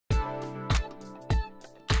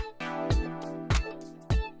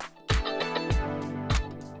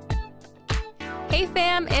Hey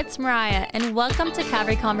fam, it's Mariah, and welcome to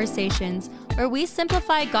Calvary Conversations, where we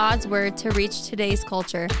simplify God's Word to reach today's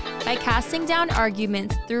culture by casting down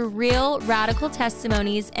arguments through real, radical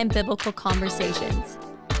testimonies and biblical conversations.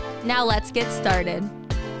 Now let's get started.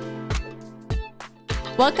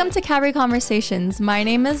 Welcome to Calvary Conversations. My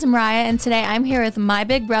name is Mariah, and today I'm here with my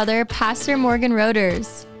big brother, Pastor Morgan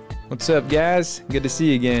Roders. What's up, guys? Good to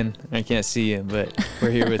see you again. I can't see you, but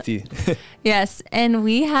we're here with you. Yes, and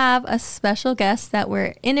we have a special guest that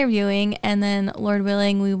we're interviewing, and then, Lord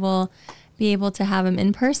willing, we will be able to have him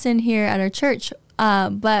in person here at our church.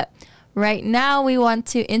 But right now, we want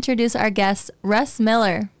to introduce our guest, Russ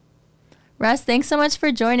Miller. Russ, thanks so much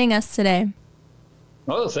for joining us today.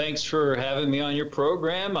 Oh, thanks for having me on your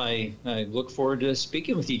program. I look forward to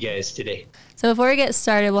speaking with you guys today. So before we get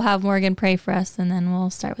started, we'll have Morgan pray for us, and then we'll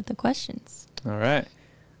start with the questions. All right.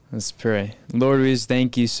 Let's pray. Lord, we just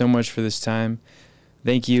thank you so much for this time.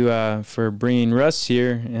 Thank you for bringing Russ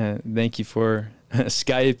here. Thank you for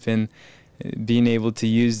Skype and being able to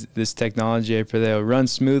use this technology. I pray that it'll run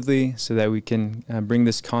smoothly so that we can bring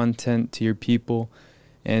this content to your people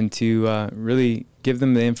and to really give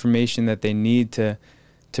them the information that they need to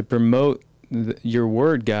promote your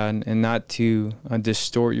word, God, and not to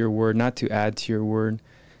distort your word, not to add to your word.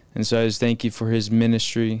 And so I just thank you for his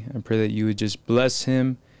ministry. I pray that you would just bless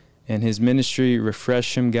him and his ministry,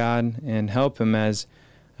 refresh him, God, and help him, as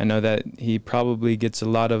I know that he probably gets a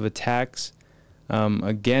lot of attacks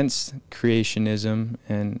against creationism.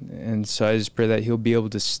 And so I just pray that he'll be able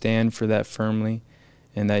to stand for that firmly,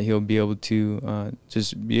 and that he'll be able to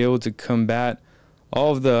just be able to combat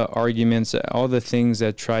all of the arguments, all the things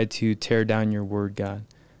that try to tear down your word, God.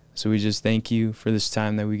 So we just thank you for this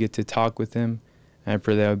time that we get to talk with him. And I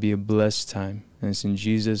pray that would be a blessed time. And it's in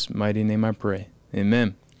Jesus' mighty name I pray.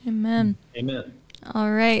 Amen. Amen. Amen.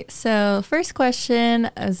 All right. So first question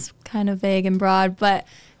is kind of vague and broad, but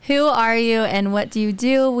who are you and what do you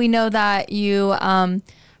do? We know that you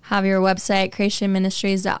have your website,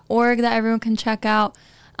 creationministries.org, that everyone can check out.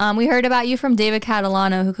 We heard about you from David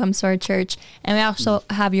Catalano, who comes to our church, and we also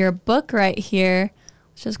have your book right here,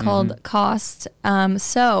 which is called Cost.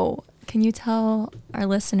 So can you tell our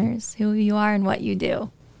listeners who you are and what you do?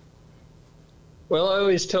 Well, I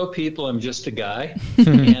always tell people I'm just a guy.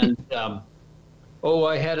 And,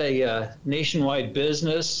 I had a nationwide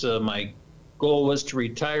business. My goal was to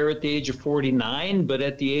retire at the age of 49, but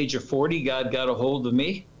at the age of 40, God got a hold of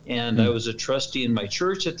me, and I was a trustee in my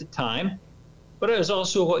church at the time. But I was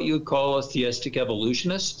also what you would call a theistic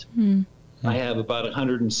evolutionist. I have about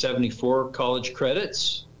 174 college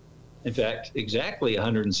credits. In fact, exactly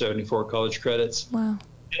 174 college credits. Wow.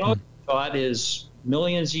 And all I taught is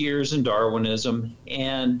millions of years in Darwinism.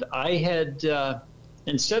 And I had,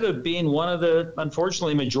 instead of being one of the,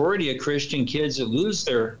 unfortunately, majority of Christian kids that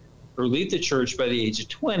leave the church by the age of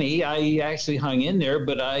 20, I actually hung in there,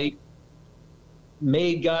 but I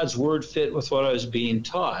made God's word fit with what I was being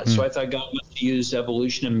taught. So I thought God must use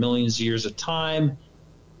evolution in millions of years of time.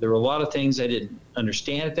 There were a lot of things I didn't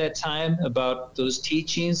understand at that time about those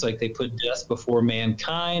teachings, like they put death before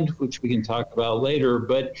mankind, which we can talk about later.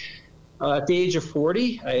 But at the age of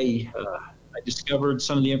 40, I discovered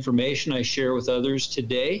some of the information I share with others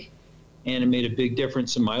today, and it made a big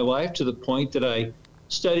difference in my life, to the point that I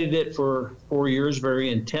studied it for 4 years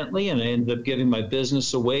very intently, and I ended up giving my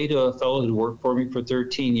business away to a fellow who worked for me for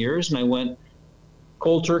 13 years, and I went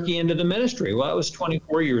cold turkey into the ministry. Well, that was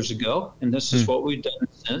 24 years ago, and this is what we've done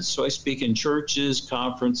since. So I speak in churches,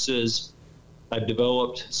 conferences. I've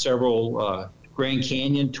developed several Grand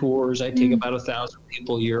Canyon tours. I take about 1,000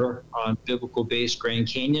 people a year on biblical-based Grand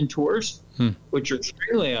Canyon tours, which are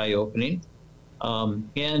extremely eye-opening.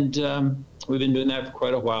 We've been doing that for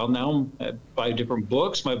quite a while now. I have 5 different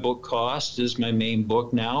books. My book Cost is my main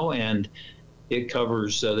book now, and it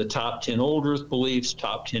covers the top 10 old earth beliefs,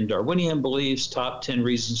 top 10 Darwinian beliefs, top 10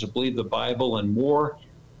 reasons to believe the Bible, and more.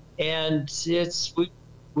 And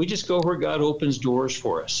we just go where God opens doors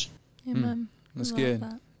for us. Amen. That's good.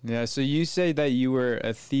 That. Yeah, so you say that you were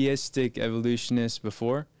a theistic evolutionist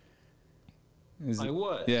before? I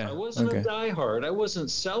was. Yeah. I wasn't a diehard. I wasn't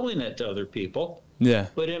selling it to other people. Yeah.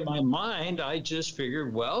 But in my mind, I just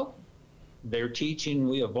figured, well, they're teaching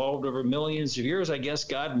we evolved over millions of years. I guess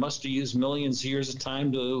God must have used millions of years of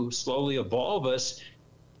time to slowly evolve us.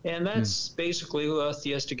 And that's basically a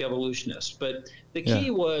theistic evolutionist. But the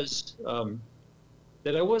key was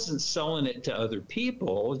that I wasn't selling it to other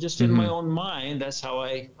people. Just in my own mind, that's how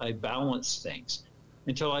I balance things,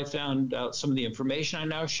 until I found out some of the information I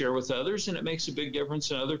now share with others, and it makes a big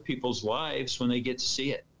difference in other people's lives when they get to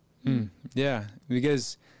see it. Yeah,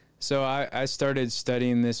 because So I started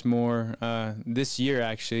studying this more this year,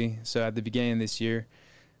 actually. So at the beginning of this year,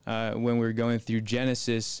 when we were going through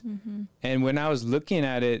Genesis. And when I was looking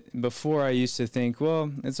at it before, I used to think,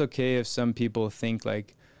 well, it's okay if some people think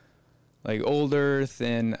like old earth,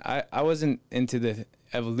 and I wasn't into the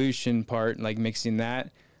evolution part, like mixing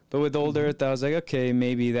that. But with old earth, I was like, okay,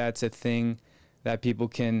 maybe that's a thing that people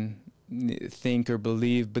can think or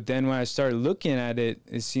believe. But then when I started looking at it,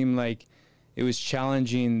 it seemed like it was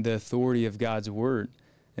challenging the authority of God's word.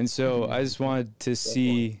 And so I just wanted to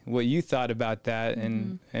see what you thought about that,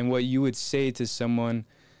 and what you would say to someone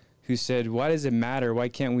who said, why does it matter? Why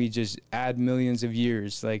can't we just add millions of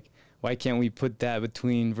years? Like, why can't we put that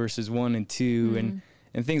between verses 1 and 2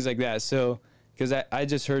 and things like that? So, because I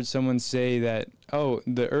just heard someone say that, oh,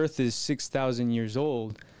 the earth is 6,000 years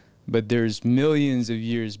old, but there's millions of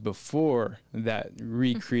years before that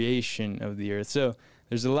recreation of the earth. So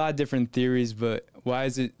there's a lot of different theories, but why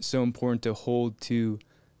is it so important to hold to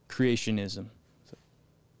creationism?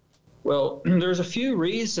 Well, there's a few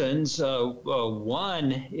reasons.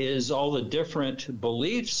 One is all the different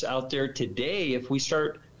beliefs out there today. If we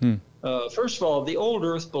start, first of all, the old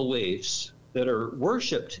earth beliefs that are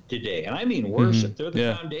worshipped today, and I mean worship, they're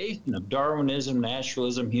the foundation of Darwinism,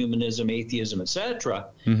 naturalism, humanism, atheism, etc.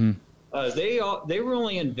 They were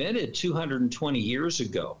only invented 220 years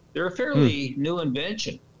ago. They're a fairly new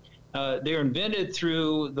invention. They're invented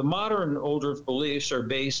through the modern old earth beliefs are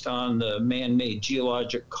based on the man-made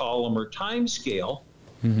geologic column or time scale,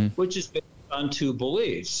 which is based on two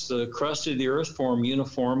beliefs. The crust of the earth formed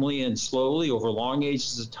uniformly and slowly over long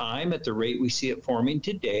ages of time at the rate we see it forming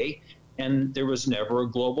today, and there was never a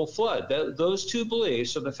global flood. Those two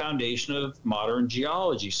beliefs are the foundation of modern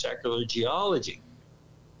geology, secular geology.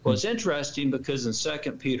 Well, it's interesting because in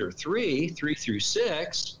 2 Peter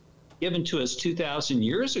 3:3-6, given to us 2,000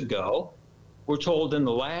 years ago, we're told in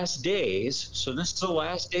the last days, so this is the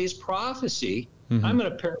last days prophecy, I'm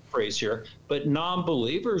going to paraphrase here, but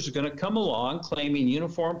non-believers are going to come along claiming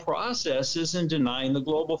uniform processes and denying the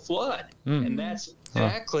global flood. And that's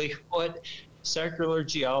exactly what secular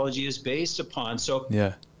geology is based upon. So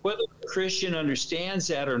whether a Christian understands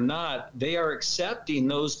that or not, they are accepting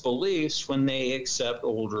those beliefs when they accept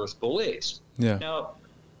old earth beliefs.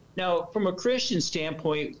 Now, from a Christian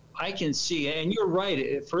standpoint, I can see, and you're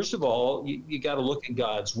right, first of all, you got to look at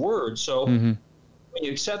God's word. So when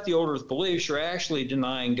you accept the old earth beliefs, you're actually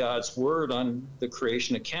denying God's word on the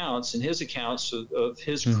creation accounts and his accounts of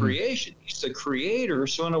his creation. He's the creator.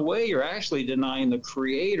 So in a way, you're actually denying the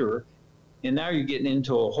creator. And now you're getting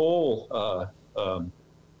into a whole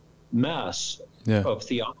mess of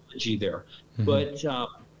theology there. But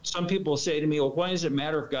some people say to me, well, why does it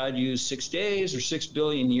matter if God used 6 days or 6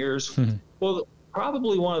 billion years? Well,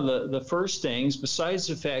 probably one of the first things, besides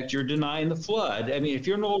the fact you're denying the flood. I mean, if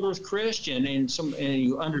you're an old earth Christian and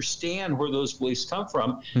you understand where those beliefs come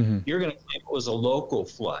from, you're going to claim it was a local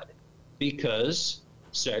flood, because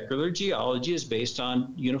secular geology is based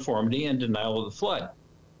on uniformity and denial of the flood.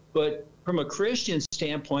 But from a Christian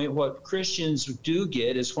standpoint, what Christians do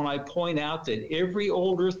get is when I point out that every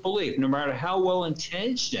old earth belief, no matter how well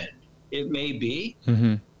intentioned it may be,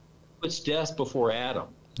 puts death before Adam.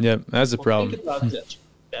 That's a problem. Think about this.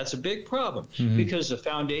 That's a big problem, because the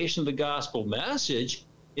foundation of the gospel message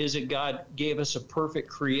is that God gave us a perfect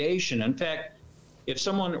creation. In fact, if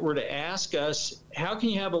someone were to ask us, how can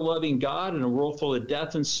you have a loving God in a world full of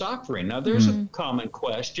death and suffering? Now, there's a common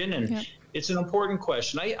question, and it's an important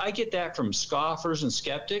question. I get that from scoffers and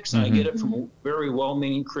skeptics, and I get it from very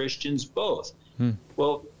well-meaning Christians both.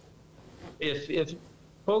 Well, if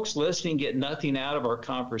folks listening get nothing out of our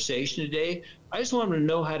conversation today, I just want them to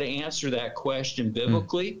know how to answer that question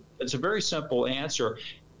biblically. It's a very simple answer.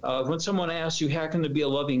 When someone asks you, how can there be a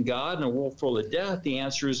loving God in a world full of death? The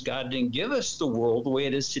answer is God didn't give us the world the way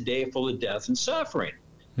it is today, full of death and suffering.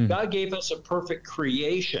 God gave us a perfect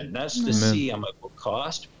creation. That's the C on my book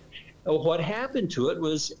cost. What happened to it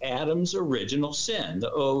was Adam's original sin.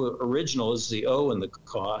 The original is the O in the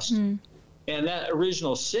cost. And that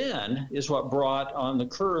original sin is what brought on the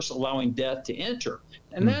curse, allowing death to enter.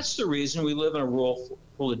 And that's the reason we live in a world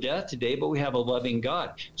full of death today, but we have a loving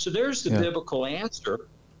God. So there's the biblical answer.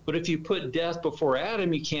 But if you put death before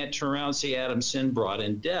Adam, you can't turn around and say Adam's sin brought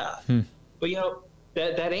in death. But, you know,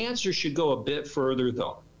 that answer should go a bit further,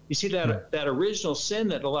 though. You see, that original sin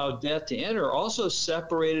that allowed death to enter also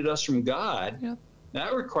separated us from God.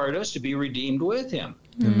 That required us to be redeemed with him.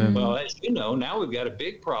 Well, as you know, now we've got a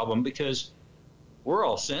big problem because we're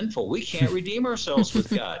all sinful. We can't redeem ourselves with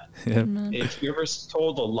God. If you ever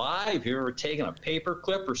told a lie, if you ever taken a paper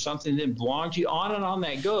clip or something that didn't belong to you, on and on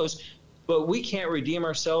that goes. but we can't redeem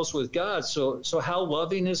ourselves with God. So how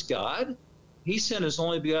loving is God? He sent his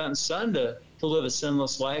only begotten Son to live a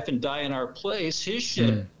sinless life and die in our place. His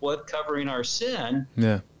shed blood covering our sin.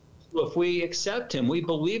 Yeah. So if we accept him, we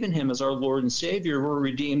believe in him as our Lord and Savior, we're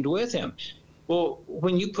redeemed with him. Well,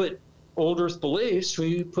 when you put old earth beliefs, when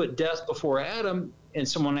you put death before Adam, and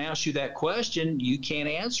someone asks you that question, you can't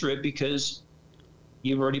answer it because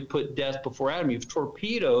you've already put death before Adam. You've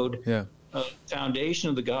torpedoed the foundation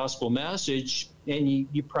of the gospel message, and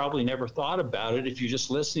you probably never thought about it if you're just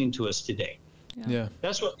listening to us today. Yeah.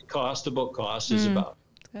 That's what the book cost is about.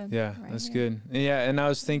 Good. Yeah, Right that's here. good. Yeah, and I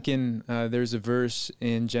was thinking there's a verse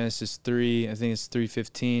in Genesis 3, I think it's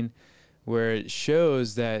 3:15, where it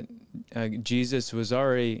shows that Jesus was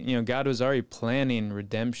already, God was already planning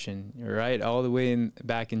redemption, right? All the way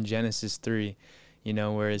back in Genesis 3,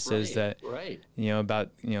 where it says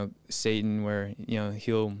about, Satan, where,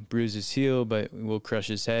 he'll bruise his heel, but we'll crush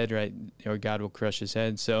his head, right? Or God will crush his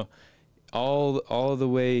head. So all the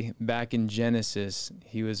way back in Genesis,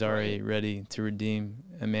 he was already ready to redeem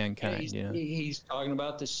mankind. He's talking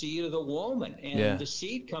about the seed of the woman, and the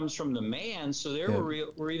seed comes from the man. So there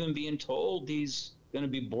we're even being told he's going to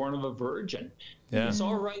be born of a virgin. Yeah. It's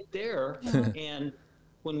all right there. And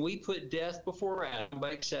when we put death before Adam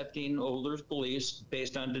by accepting old earth beliefs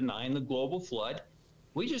based on denying the global flood,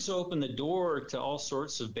 we just open the door to all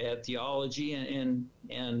sorts of bad theology and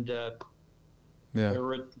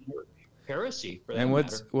heresy. For that and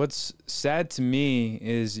matter. what's sad to me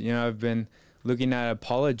is, I've been looking at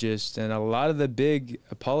apologists, and a lot of the big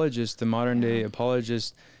apologists, the modern day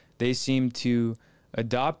apologists, they seem to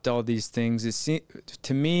adopt all these things.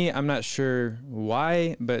 To me, I'm not sure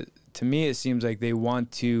why, but to me it seems like they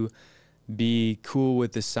want to be cool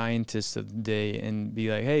with the scientists of the day and be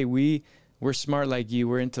like, hey, we're smart like you,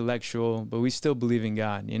 we're intellectual, but we still believe in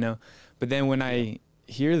God, But then when I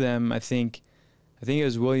hear them, I think it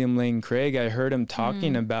was William Lane Craig. I heard him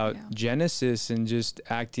talking about Genesis and just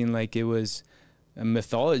acting like it was a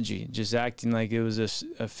mythology, just acting like it was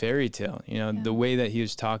a fairy tale, the way that he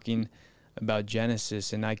was talking about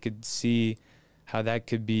Genesis. And I could see how that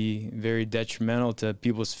could be very detrimental to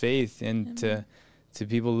people's faith and to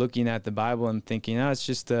people looking at the Bible and thinking, it's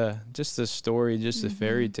just a story, just a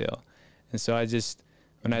fairy tale. And so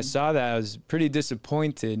when I saw that, I was pretty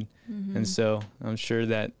disappointed. And so I'm sure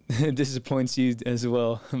that disappoints you as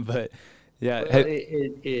well. But yeah. Well,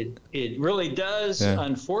 it really does. Yeah.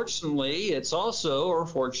 Unfortunately, it's also, or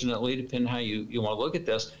fortunately, depending how you want to look at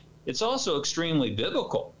this, it's also extremely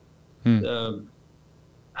biblical.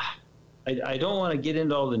 I don't want to get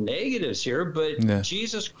into all the negatives here, but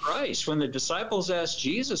Jesus Christ, when the disciples asked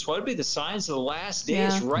Jesus, what would be the signs of the last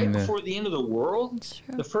days before the end of the world?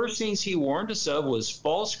 The first things he warned us of was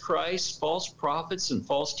false Christs, false prophets, and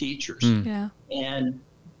false teachers. And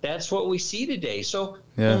that's what we see today. So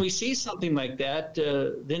when we see something like that,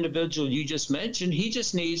 the individual you just mentioned, he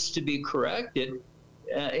just needs to be corrected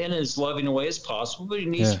in as loving a way as possible, but he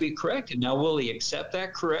needs to be corrected. Now, will he accept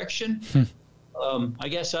that correction? I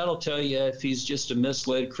guess that'll tell you if he's just a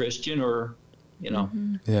misled Christian or, We're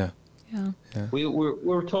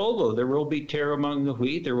told, though, there will be tare among the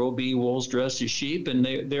wheat, there will be wolves dressed as sheep, and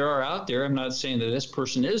there are out there. I'm not saying that this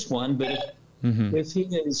person is one, but if he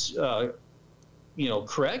is,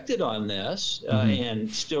 corrected on this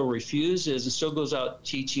and still refuses and still goes out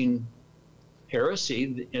teaching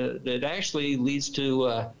heresy, that actually leads to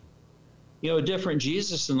a different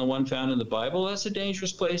Jesus than the one found in the Bible, that's a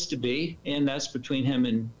dangerous place to be, and that's between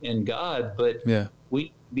him and God. But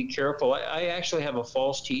we be careful. I actually have a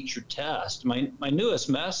false teacher test. My newest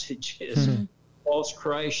message is false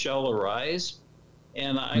Christ shall arise,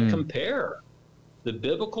 and I compare the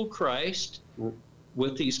biblical Christ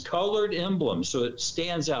with these colored emblems, so it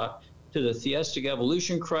stands out, to the theistic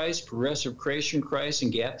evolution Christ, progressive creation Christ,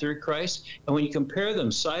 and gap theory Christ. And when you compare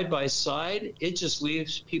them side by side, it just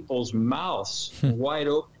leaves people's mouths wide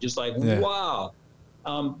open, just like, wow.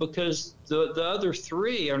 Because the other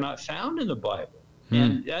three are not found in the Bible.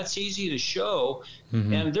 And that's easy to show.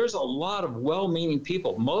 And there's a lot of well-meaning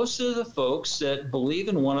people. Most of the folks that believe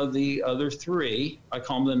in one of the other three, I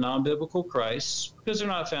call them the non-biblical Christs, because they're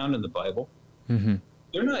not found in the Bible.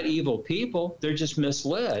 They're not evil people. They're just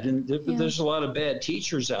misled. And there's a lot of bad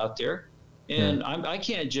teachers out there. And I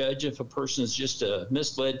can't judge if a person is just a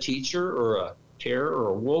misled teacher or a terror or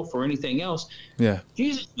a wolf or anything else.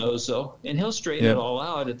 Jesus knows, though, and he'll straighten it all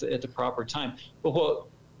out at the proper time. But what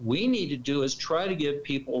we need to do is try to give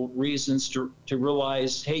people reasons to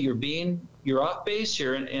realize, hey, you're off base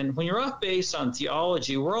here. And when you're off base on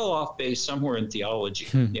theology, we're all off base somewhere in theology.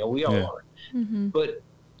 We all are. But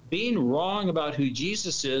being wrong about who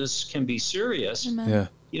Jesus is can be serious.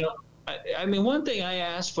 I mean, one thing I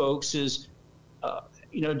ask folks is,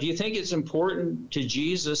 do you think it's important to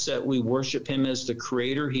Jesus that we worship him as the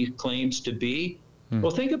creator he claims to be?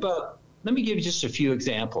 Well, let me give you just a few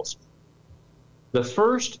examples. The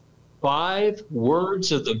first 5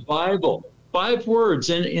 words of the Bible, 5 words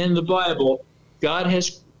in the Bible, God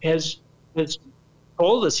has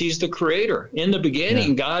told us he's the creator. In the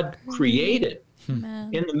beginning, God created. Amen.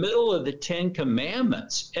 In the middle of the 10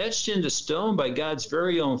 Commandments, etched into stone by God's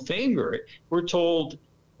very own finger, we're told,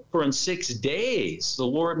 for in 6 days the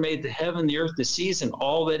Lord made the heaven, the earth, the seas, and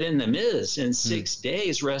all that in them is, in 6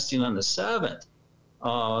 days, resting on the 7th.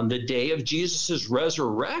 On the day of Jesus'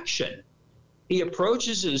 resurrection, he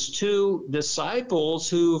approaches his 2 disciples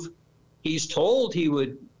who he's told he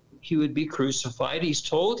would be crucified. He's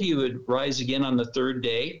told he would rise again on the 3rd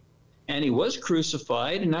day. And he was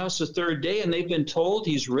crucified, and now it's the 3rd day, and they've been told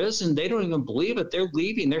he's risen. They don't even believe it. They're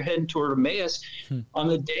leaving. They're heading toward Emmaus. On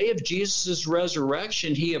the day of Jesus'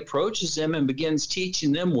 resurrection, he approaches them and begins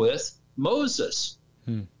teaching them with Moses,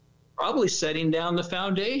 probably setting down the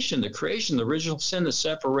foundation, the creation, the original sin, the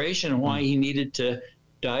separation, and why he needed to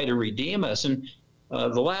die to redeem us. And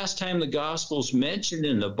the last time the gospel's mentioned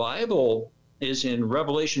in the Bible is in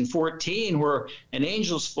Revelation 14, where an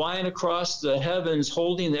angel's flying across the heavens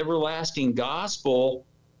holding the everlasting gospel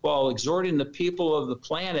while exhorting the people of the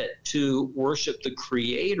planet to worship the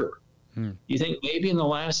creator. You think maybe in the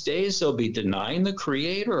last days they'll be denying the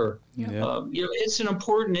creator? It's an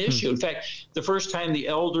important issue. In fact, the first time the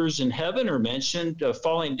elders in heaven are mentioned,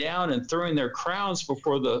 falling down and throwing their crowns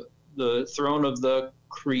before the throne of the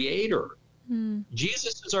creator.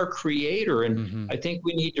 Jesus is our creator, and I think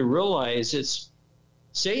we need to realize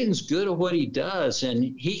Satan's good at what he does,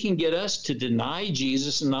 and he can get us to deny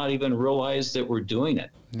Jesus and not even realize that we're doing it.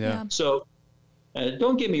 So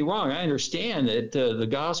don't get me wrong. I understand that the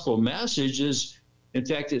gospel message is, in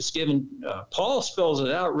fact, it's given, Paul spells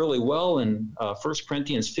it out really well in 1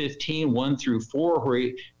 Corinthians 15, 1 through 4,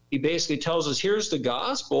 where he basically tells us, here's the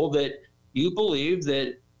gospel, that you believe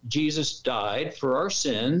that Jesus died for our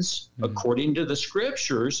sins according to the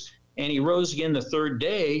scriptures, and he rose again the 3rd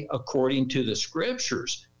day according to the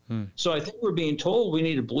scriptures. So I think we're being told we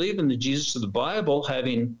need to believe in the Jesus of the Bible,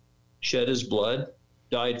 having shed his blood,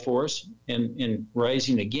 died for us, and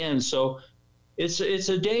rising again. So it's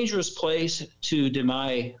a dangerous place to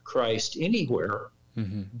deny Christ anywhere,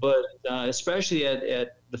 but especially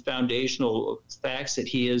at the foundational facts that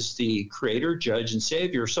he is the creator, judge, and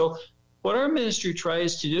savior. So what our ministry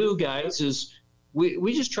tries to do, guys, is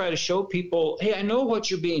we just try to show people, hey, I know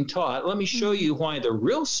what you're being taught. Let me show you why the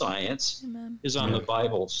real science is on the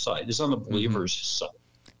Bible side, is on the believer's side.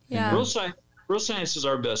 Real science is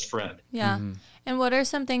our best friend. And what are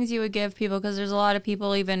some things you would give people? Because there's a lot of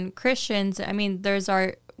people, even Christians. I mean,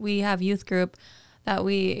 we have youth group that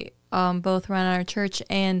we both run at our church,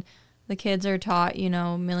 and the kids are taught,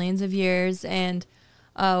 millions of years, and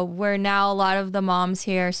where now a lot of the moms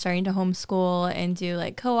here are starting to homeschool and do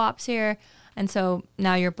like co-ops here. And so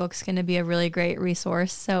now your book's going to be a really great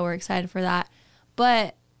resource. So we're excited for that.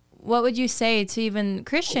 But what would you say to even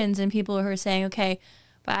Christians and people who are saying, okay,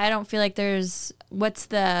 but I don't feel like what's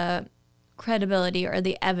the credibility or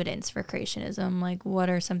the evidence for creationism? Like, what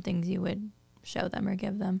are some things you would show them or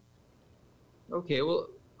give them? Okay, well,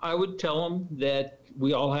 I would tell them that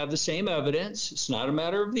we all have the same evidence. It's not a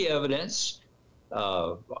matter of the evidence.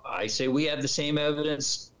 I say we have the same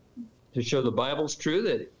evidence to show the Bible's true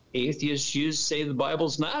that atheists say the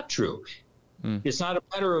Bible's not true. It's not a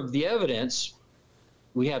matter of the evidence.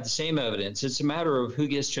 We have the same evidence. It's a matter of who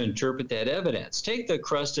gets to interpret that evidence. Take the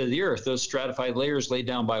crust of the earth, those stratified layers laid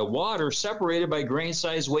down by water, separated by grain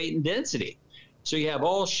size, weight, and density. So you have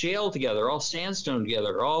all shale together, all sandstone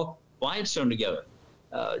together, all limestone together.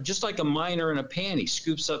 Just like a miner in a pan, he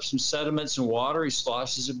scoops up some sediments and water, he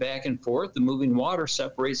sloshes it back and forth. The moving water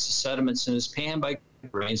separates the sediments in his pan by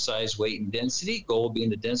grain size, weight, and density. Gold being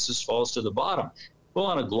the densest falls to the bottom. Well,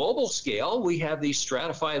 on a global scale, we have these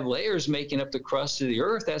stratified layers making up the crust of the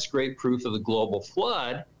earth. That's great proof of the global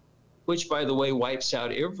flood, which, by the way, wipes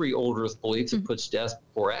out every old earth belief that puts death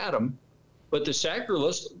before Adam. But the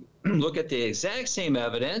secularists look at the exact same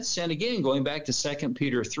evidence. And again, going back to 2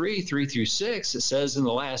 Peter 3, 3 through 6, it says in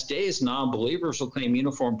the last days, non-believers will claim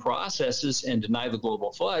uniform processes and deny the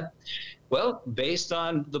global flood. Well, based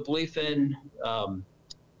on the belief in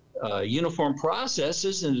uniform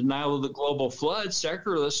processes and denial of the global flood,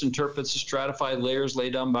 secularists interprets the stratified layers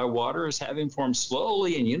laid down by water as having formed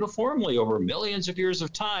slowly and uniformly over millions of years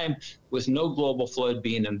of time with no global flood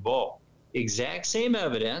being involved. Exact same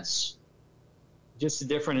evidence, just a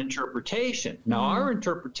different interpretation. Now, our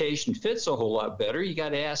interpretation fits a whole lot better. You got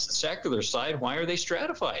to ask the secular side, why are they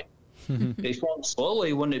stratified? they form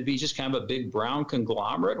slowly, wouldn't it be just kind of a big brown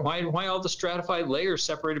conglomerate? Why all the stratified layers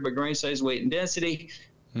separated by grain size, weight, and density?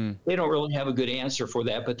 They don't really have a good answer for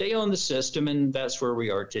that, but they own the system, and that's where we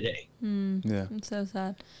are today. Yeah, it's so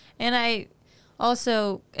sad. And I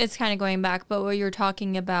also, it's kind of going back, but what you're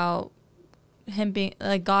talking about, him being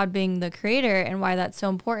like God being the creator, and why that's so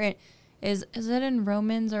important is it in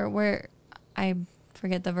Romans or where, I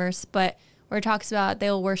forget the verse, but where it talks about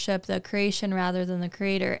they'll worship the creation rather than the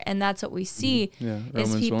creator, and that's what we see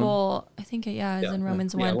is people. 1. I think is in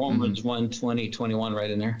Romans 1. Yeah, Romans 1, 20, 21,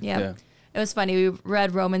 right in there. Yeah. It was funny. We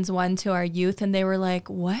read Romans 1 to our youth, and they were like,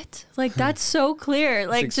 what? Like, that's so clear.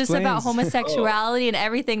 Like, just about homosexuality and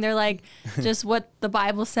everything. They're like, just what the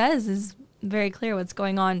Bible says is very clear what's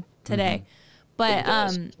going on today. But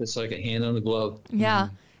it's like a hand on the glove. Yeah.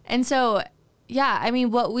 And so, I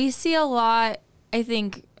mean, what we see a lot, I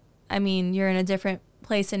think, I mean, you're in a different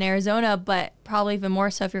place in Arizona, but probably even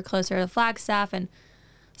more so if you're closer to Flagstaff and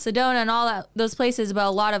Sedona and all that, those places, but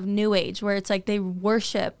a lot of New Age where it's like they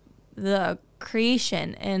worship the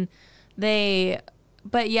creation, and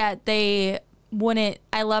but yet they wouldn't.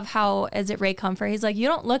 I love how, as it Ray Comfort, he's like, you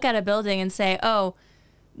don't look at a building and say, oh,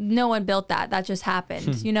 no one built that just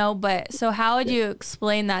happened, but so how would you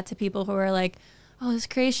explain that to people who are like, oh, this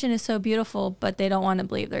creation is so beautiful, but they don't want to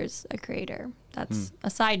believe there's a creator? That's a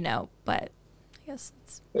side note, but I guess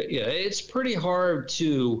it's pretty hard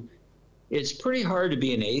to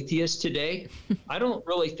be an atheist today. I don't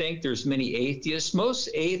really think there's many atheists. Most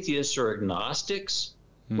atheists are agnostics,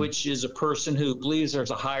 which is a person who believes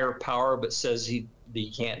there's a higher power but says he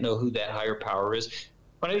can't know who that higher power is.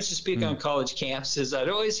 When I used to speak on college campuses, I'd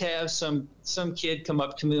always have some kid come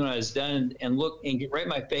up to me when I was done and look and get right in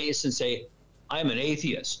my face and say, I'm an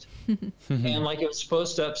atheist. And like it was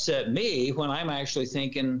supposed to upset me when I'm actually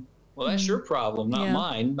thinking, well, that's your problem, not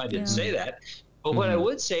mine. I didn't say that. But what I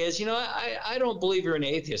would say is, I don't believe you're an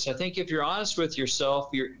atheist. I think if you're honest with yourself,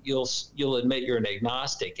 you'll admit you're an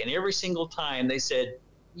agnostic. And every single time they said,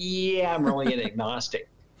 yeah, I'm really an agnostic.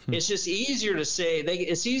 It's just easier to say,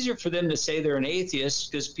 it's easier for them to say they're an atheist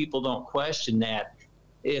because people don't question that.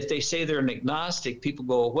 If they say they're an agnostic, people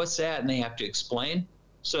go, what's that? And they have to explain.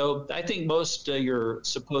 So I think most your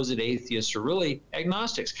supposed atheists are really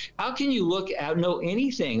agnostics. How can you know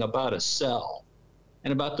anything about a cell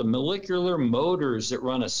and about the molecular motors that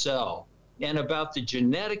run a cell and about the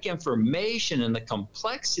genetic information and the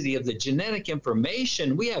complexity of the genetic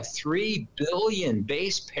information? We have 3 billion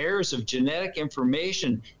base pairs of genetic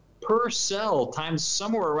information per cell times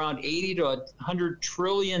somewhere around 80 to 100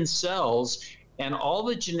 trillion cells. And all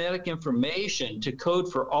the genetic information to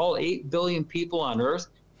code for all 8 billion people on Earth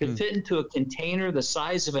could fit into a container the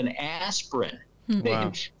size of an aspirin.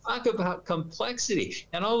 Wow. Talk about complexity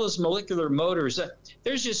and all those molecular motors.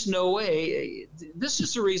 There's just no way. This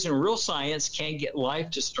is the reason real science can't get life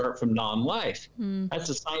to start from non-life. That's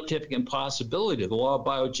a scientific impossibility. The law of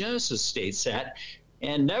biogenesis states that.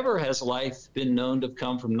 And never has life been known to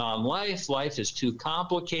come from non-life. Life is too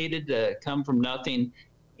complicated to come from nothing.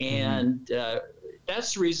 And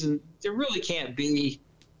that's the reason there really can't be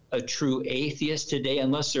a true atheist today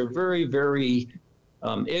unless they're very, very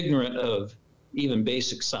ignorant of even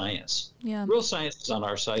basic science. Yeah. Real science is on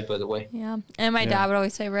our side, by the way. Yeah. And my dad would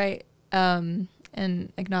always say,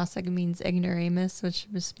 and agnostic means ignoramus, which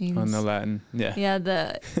just means on the Latin. Yeah.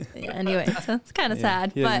 Yeah. Anyway, so it's kind of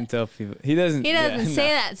sad. He doesn't tell people. He doesn't say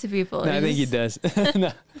that to people. No, I think he does.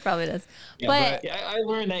 No. Probably does. Yeah, but I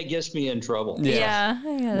learned that gets me in trouble. Yeah.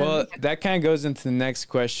 Well, that kind of goes into the next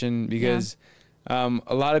question because a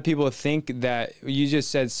lot of people think that you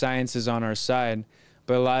just said science is on our side,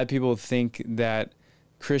 but a lot of people think that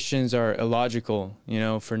Christians are illogical,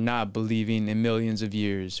 for not believing in millions of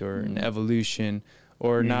years or in evolution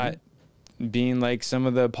or not being like some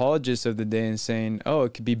of the apologists of the day and saying, oh,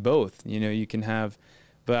 it could be both. You can have,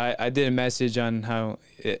 but I did a message on how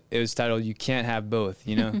it was titled, you can't have both,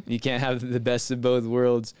 you can't have the best of both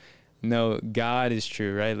worlds. No, God is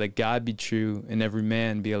true, right? Like God be true and every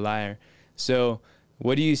man be a liar. So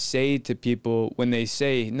what do you say to people when they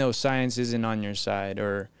say, no, science isn't on your side,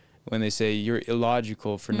 or when they say you're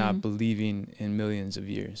illogical for not believing in millions of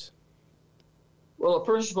years? Well,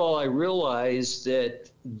 first of all, I realize that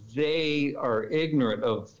they are ignorant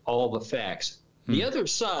of all the facts. The other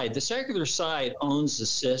side, the secular side, owns the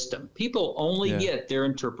system. People only get their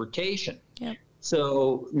interpretation. Yep.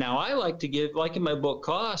 So now I like to give, like in my book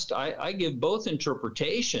Cost, I give both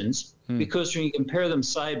interpretations because when you compare them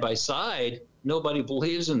side by side, nobody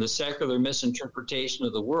believes in the secular misinterpretation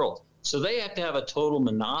of the world. So they have to have a total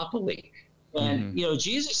monopoly. And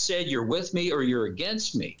Jesus said, "You're with me or you're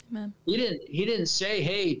against me." Amen. He didn't say,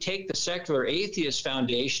 "Hey, take the secular atheist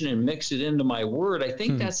foundation and mix it into my word." I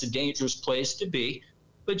think that's a dangerous place to be,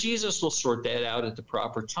 but Jesus will sort that out at the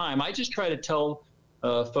proper time. I just try to tell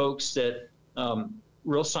folks that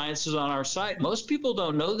real science is on our side. Most people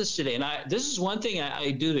don't know this today, and this is one thing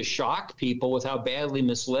I do to shock people with how badly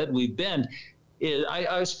misled we've been.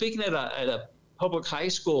 I was speaking at a public high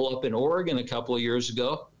school up in Oregon a couple of years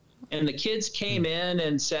ago, and the kids came in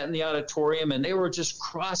and sat in the auditorium, and they were just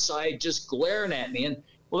cross-eyed, just glaring at me. And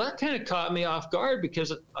well, that kind of caught me off guard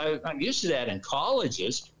because I'm used to that in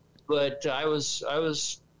colleges, but I was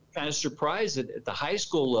kind of surprised that at the high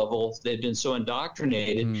school level they've been so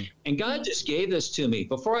indoctrinated. And God just gave this to me.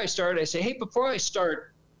 Before I started, I say, "Hey, before I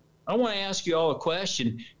start, I want to ask you all a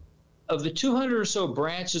question. Of the 200 or so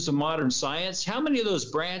branches of modern science, how many of those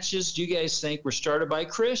branches do you guys think were started by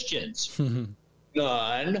Christians?"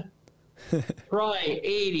 None. Probably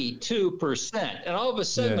 82%. And all of a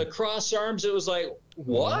sudden, the cross arms, it was like,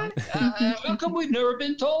 what? How come we've never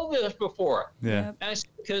been told this before? Yeah. And I said,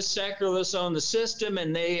 because secularists own the system,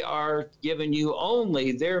 and they are giving you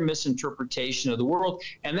only their misinterpretation of the world.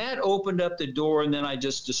 And that opened up the door, and then I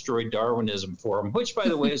just destroyed Darwinism for them, which, by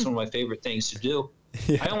the way, is one of my favorite things to do.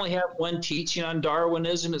 I only have one teaching on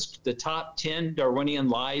Darwinism. It's the top 10 Darwinian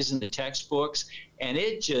lies in the textbooks, and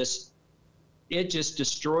it just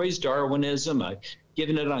destroys Darwinism. I've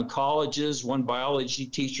given it on colleges. One biology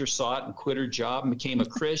teacher saw it and quit her job and became a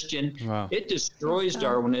Christian. Wow. It destroys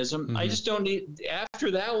Darwinism. I just don't need, after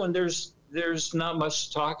that one, there's not much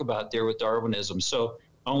to talk about there with Darwinism. So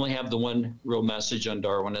I only have the one real message on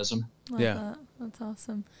Darwinism. Love that. That's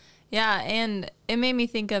awesome. Yeah, and it made me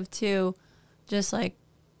think of, too, just like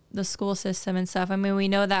the school system and stuff. I mean, we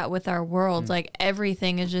know that with our world, like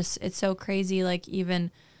everything is just, it's so crazy. Like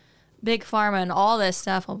even Big Pharma and all this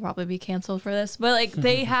stuff will probably be canceled for this, but like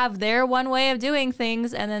they have their one way of doing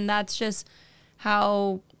things, and then that's just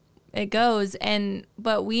how it goes.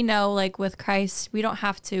 But we know, like with Christ, we don't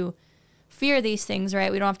have to fear these things,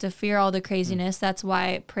 right? We don't have to fear all the craziness. That's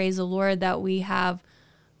why, praise the Lord, that we have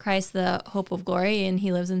Christ, the hope of glory, and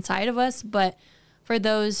he lives inside of us. But for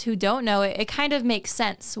those who don't know it, it kind of makes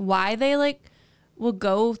sense why they like will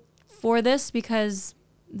go for this, because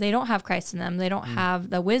they don't have Christ in them. They don't have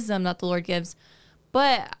the wisdom that the Lord gives.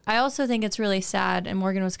 But I also think it's really sad, and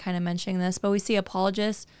Morgan was kind of mentioning this, but we see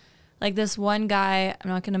apologists, like this one guy, I'm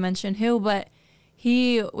not going to mention who, but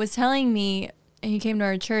he was telling me, and he came to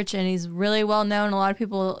our church, and he's really well known. A lot of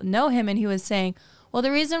people know him, and he was saying, well, the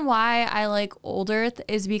reason why I like Old Earth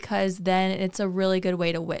is because then it's a really good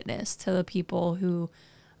way to witness to the people who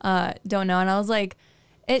don't know. And I was like,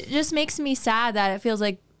 it just makes me sad that it feels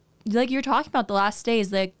like you're talking about the last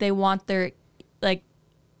days, like they want their like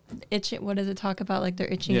itching, what does it talk about, like their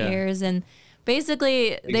itching ears, and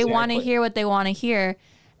basically they want to hear what they want to hear.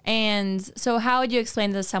 And so how would you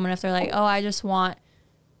explain this to someone if they're like, oh, I just want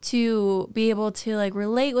to be able to like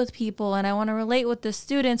relate with people, and I want to relate with the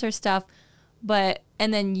students or stuff,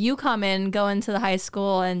 and then you come in, go into the high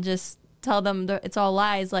school and just tell them it's all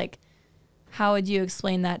lies? Like, how would you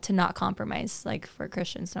explain that to not compromise, like for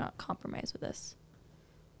Christians to not compromise with this?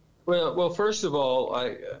 Well, first of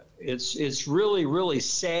all, it's really, really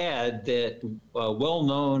sad that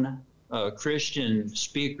well-known Christian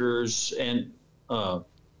speakers, and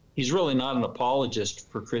he's really not an apologist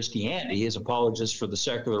for Christianity. He's an apologist for the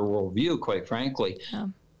secular worldview, quite frankly.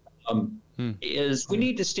 Is we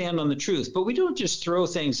need to stand on the truth, but we don't just throw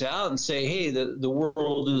things out and say, hey, the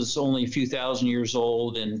world is only a few thousand years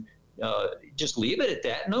old, and just leave it at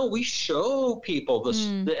that. No, we show people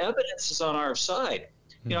the evidence is on our side.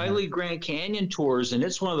 You know, I lead Grand Canyon tours, and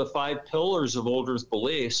it's one of the 5 pillars of Old Earth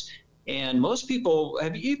beliefs. And most people,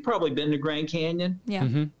 you've probably been to Grand Canyon?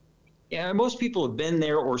 Yeah. Yeah, most people have been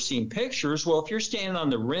there or seen pictures. Well, if you're standing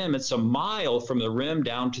on the rim, it's a mile from the rim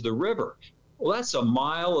down to the river. Well, that's a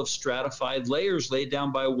mile of stratified layers laid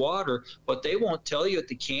down by water. What they won't tell you at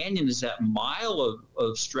the canyon is that mile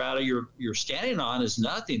of strata you're standing on is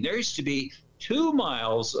nothing. There used to be 2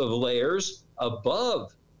 miles of layers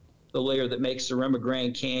above the layer that makes the rim of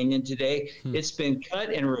Grand Canyon today. It's been cut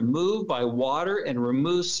and removed by water and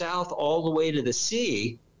removed south all the way to the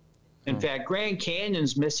sea. In fact, Grand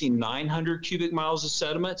Canyon's missing 900 cubic miles of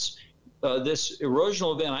sediments. This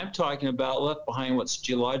erosional event I'm talking about left behind what's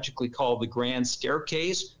geologically called the Grand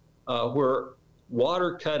Staircase, where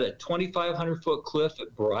water cut a 2,500-foot cliff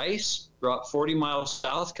at Bryce, dropped 40 miles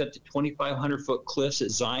south, cut the 2,500-foot cliffs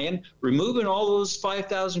at Zion, removing all those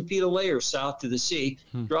 5,000 feet of layers south to the sea,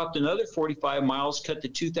 dropped another 45 miles, cut the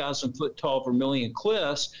 2,000-foot tall Vermilion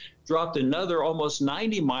cliffs, dropped another almost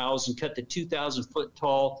 90 miles and cut the 2,000-foot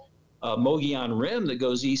tall Mogollon Rim that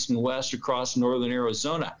goes east and west across northern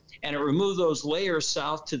Arizona. And it removed those layers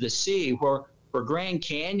south to the sea, where Grand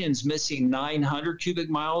Canyon's missing 900 cubic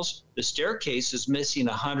miles, the staircase is missing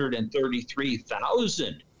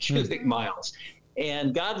 133,000 cubic miles.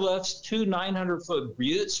 And God left two 900-foot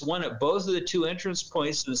buttes, one at both of the two entrance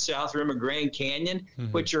points to the south rim of Grand Canyon,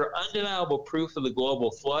 which are undeniable proof of the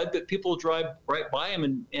global flood, but people drive right by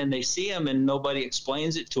them and they see them and nobody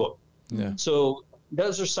explains it to them. Yeah. So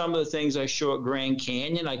those are some of the things I show at Grand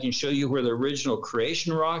Canyon. I can show you where the original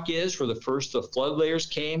creation rock is, where the first of the flood layers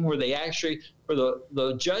came, where they actually, where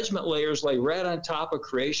the judgment layers lay right on top of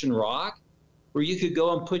creation rock, where you could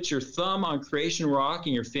go and put your thumb on creation rock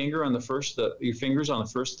and your finger on your fingers on the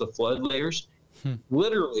first of the flood layers.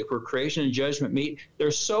 Literally, where creation and judgment meet.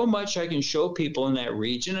 There's so much I can show people in that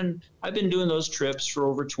region, and I've been doing those trips for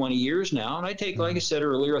over 20 years now. And I take, like I said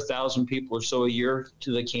earlier, 1,000 people or so a year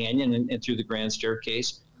to the canyon and through the grand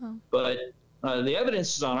staircase. But the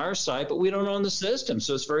evidence is on our side, but we don't own the system,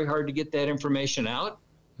 so it's very hard to get that information out.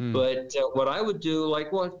 But what I would do,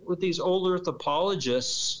 like what with these old Earth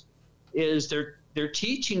apologists, is they're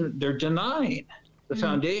denying the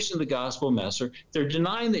foundation of the gospel message. They're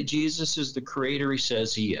denying that Jesus is the creator he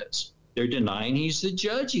says he is. They're denying he's the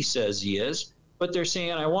judge he says he is. But they're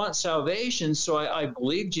saying, I want salvation, so I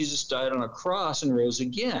believe Jesus died on a cross and rose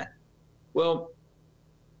again. Well,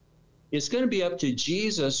 it's going to be up to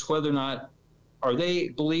Jesus whether or not, are they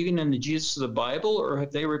believing in the Jesus of the Bible, or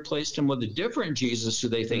have they replaced him with a different Jesus who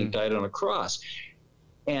they think died on a cross?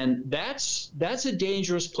 And that's a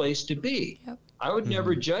dangerous place to be. Yep. I would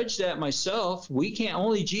never judge that myself.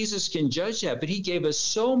 Only Jesus can judge that, but he gave us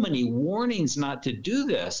so many warnings not to do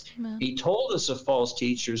this. Amen. He told us of false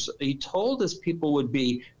teachers. He told us people would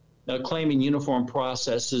be claiming uniform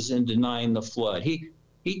processes and denying the flood.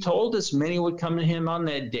 He told us many would come to him on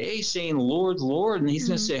that day saying, Lord, Lord, and he's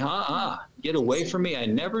going to say, get away from me. I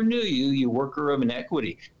never knew you, you worker of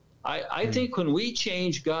iniquity. I think when we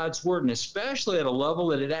change God's word, and especially at a level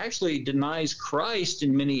that it actually denies Christ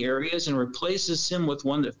in many areas and replaces him with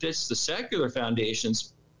one that fits the secular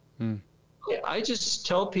foundations, I just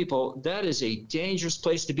tell people that is a dangerous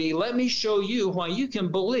place to be. Let me show you why you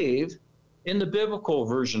can believe in the biblical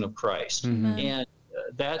version of Christ. And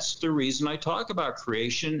that's the reason I talk about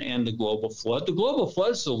creation and the global flood. The global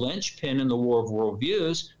flood is the linchpin in the war of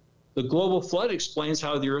worldviews. The global flood explains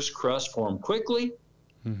how the Earth's crust formed quickly.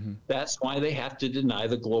 That's why they have to deny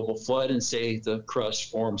the global flood and say the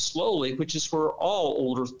crust formed slowly, which is where all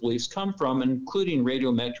old Earth beliefs come from, including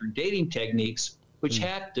radiometric dating techniques, which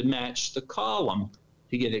have to match the column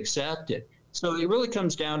to get accepted. So it really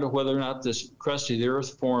comes down to whether or not this crust of the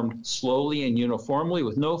Earth formed slowly and uniformly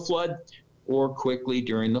with no flood, or quickly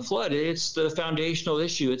during the flood. It's the foundational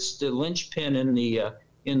issue. It's the linchpin in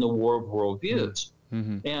the war of worldviews.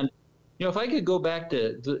 And if I could go back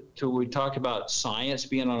to we talked about science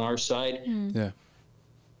being on our side.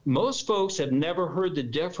 Most folks have never heard the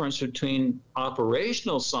difference between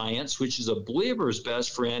operational science, which is a believer's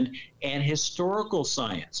best friend, and historical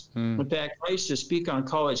science. In fact, I used to speak on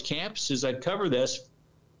college campuses. I'd cover this,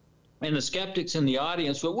 and the skeptics in the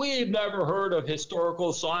audience, but we've never heard of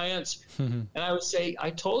historical science. And I would say,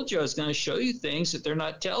 I told you I was going to show you things that they're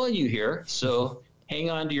not telling you here. So hang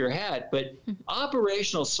on to your hat. But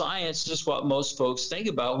operational science is what most folks think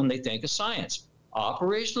about when they think of science.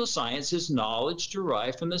 Operational science is knowledge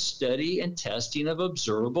derived from the study and testing of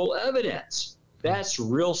observable evidence. That's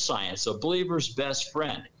real science, a believer's best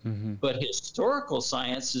friend. But historical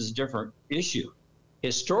science is a different issue.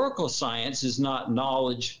 Historical science is not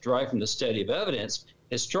knowledge derived from the study of evidence.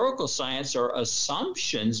 Historical science are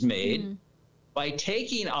assumptions made by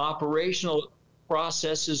taking operational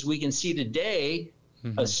processes we can see today,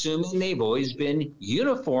 assuming they've always been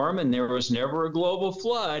uniform and there was never a global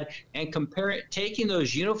flood, and taking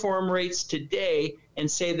those uniform rates today and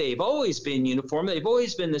say they've always been uniform, they've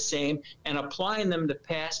always been the same, and applying them to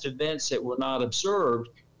past events that were not observed.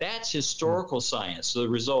 That's historical science. So the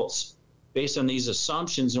results based on these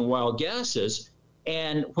assumptions and wild guesses.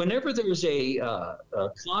 And whenever there's a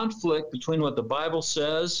conflict between what the Bible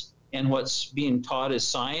says and what's being taught as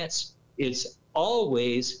science, it's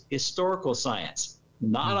always historical science,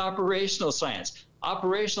 not operational science.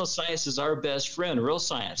 Operational science is our best friend, real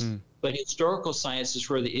science, but historical science is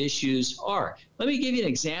where the issues are. Let me give you an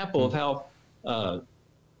example of how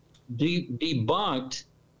debunked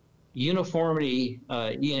uniformity,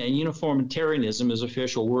 and uniformitarianism is an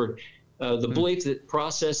official word, the belief that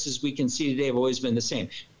processes we can see today have always been the same.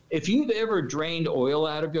 If you've ever drained oil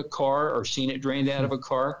out of your car or seen it drained out of a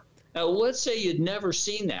car, Now, let's say you'd never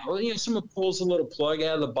seen that. Well, someone pulls a little plug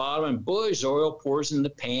out of the bottom and boys, oil pours in the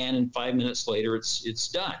pan, and 5 minutes later it's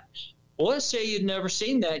done. Well, let's say you'd never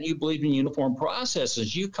seen that and you believe in uniform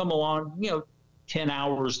processes. You come along, 10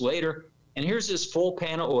 hours later, and here's this full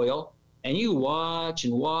pan of oil, and you watch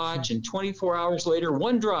and watch, and 24 hours later,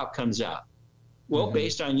 one drop comes out. Well,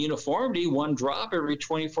 based on uniformity, one drop every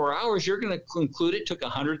 24 hours, you're going to conclude it took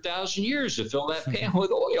 100,000 years to fill that pan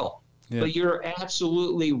with oil. Yeah. But you're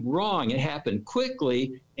absolutely wrong. It happened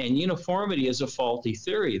quickly, and uniformity is a faulty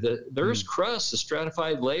theory. The Earth's crust, the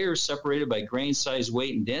stratified layers separated by grain size,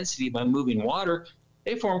 weight, and density by moving water,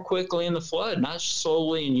 they form quickly in the flood, not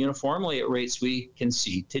slowly and uniformly at rates we can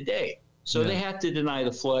see today. So they have to deny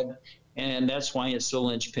the flood, and that's why it's the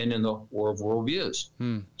linchpin in the War of Worldviews.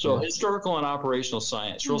 So historical and operational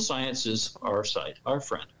science, real science is our side, our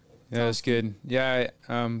friend. Yeah, that's good. Yeah,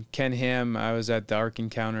 Ken Ham, I was at the Ark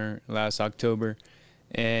Encounter last October,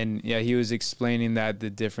 and he was explaining that the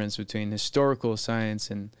difference between historical science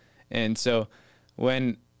and so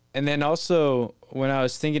and then also when I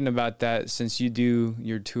was thinking about that, since you do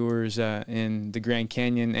your tours in the Grand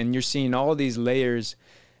Canyon and you're seeing all these layers,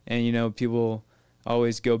 and people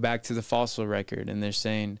always go back to the fossil record and they're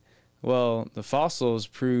saying, well, the fossils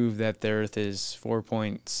prove that the Earth is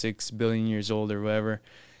 4.6 billion years old or whatever.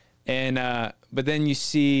 And but then you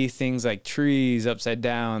see things like trees upside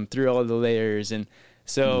down through all the layers, and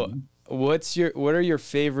so what are your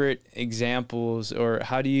favorite examples, or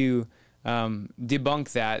how do you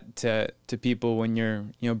debunk that to people when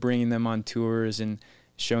you're bringing them on tours and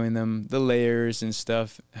showing them the layers and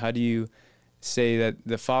stuff? How do you say that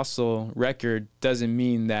the fossil record doesn't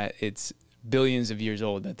mean that it's billions of years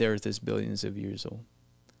old, that the Earth is billions of years old?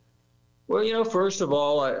 Well, first of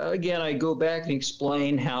all, I go back and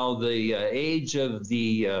explain how the age of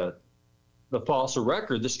the fossil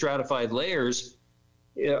record, the stratified layers,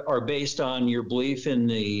 are based on your belief in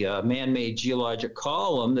the man-made geologic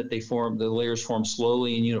column, that the layers form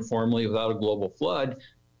slowly and uniformly without a global flood,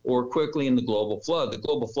 or quickly in the global flood. The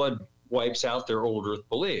global flood wipes out their old Earth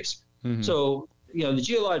beliefs. So, the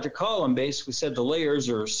geologic column basically said the layers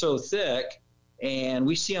are so thick, and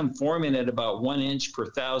we see them forming at about 1 inch per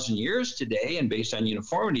 1,000 years today. And based on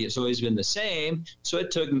uniformity, it's always been the same. So it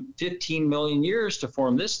took 15 million years to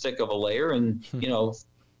form this thick of a layer, and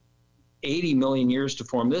 80 million years to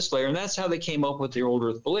form this layer. And that's how they came up with their old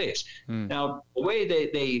Earth beliefs. Now, the way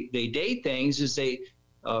they date things is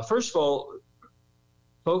first of all,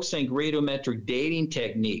 folks think radiometric dating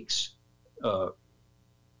techniques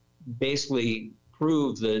basically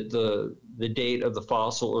prove the date of the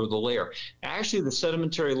fossil or the layer. Actually, the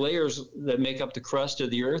sedimentary layers that make up the crust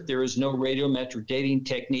of the Earth, there is no radiometric dating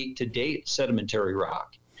technique to date sedimentary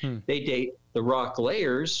rock. They date the rock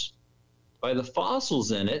layers by the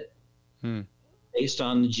fossils in it, based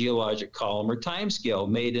on the geologic column or timescale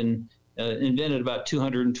invented about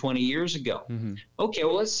 220 years ago. Okay,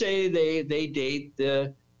 well, let's say they date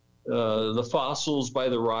the fossils by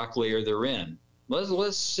the rock layer they're in.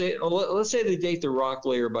 Let's say they date the rock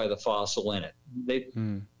layer by the fossil in it.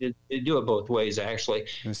 They do it both ways, actually.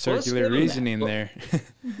 The circular reasoning there.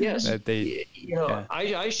 Yes. That they,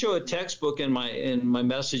 I show a textbook in my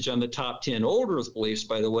message on the top 10 old Earth beliefs,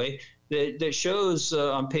 by the way, that shows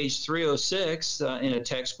on page 306 in a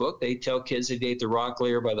textbook, they tell kids they date the rock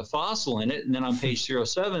layer by the fossil in it. And then on page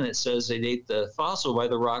 307, it says they date the fossil by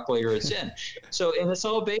the rock layer it's in. And it's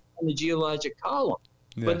all based on the geologic column.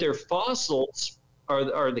 But their fossils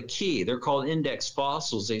are the key. They're called index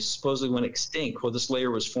fossils. They supposedly went extinct while this layer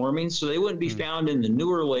was forming, so they wouldn't be found in the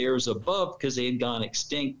newer layers above because they had gone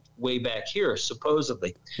extinct way back here,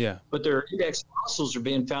 supposedly. But their index fossils are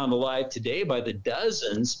being found alive today by the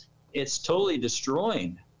dozens. It's totally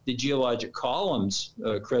destroying the geologic column's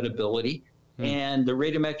credibility. And the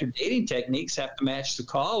radiometric dating techniques have to match the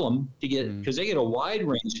column to get, because they get a wide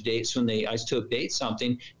range of dates when they isotope date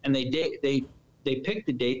something, and they pick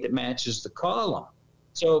the date that matches the column.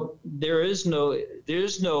 So there's no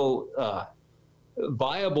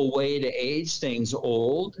viable way to age things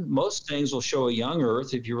old. Most things will show a young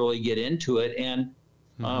Earth if you really get into it. And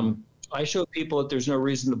I show people that there's no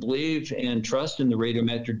reason to believe and trust in the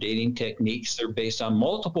radiometric dating techniques. They're based on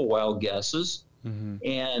multiple wild guesses.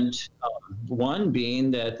 And one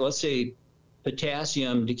being that, let's say,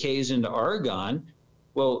 potassium decays into argon.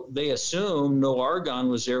 Well, they assume no argon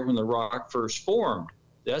was there when the rock first formed.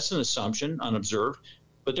 That's an assumption, unobserved.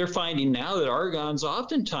 But they're finding now that argon's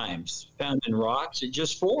oftentimes found in rocks that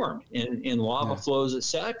just formed in lava flows,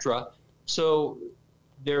 etc. So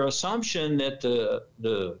their assumption that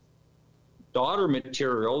the daughter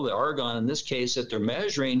material, the argon in this case, that they're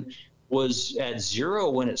measuring was at zero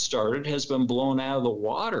when it started has been blown out of the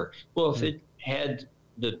water. Well, if it had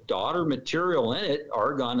the daughter material in it,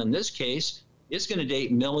 argon in this case, it's going to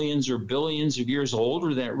date millions or billions of years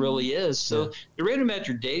older than it really is. So the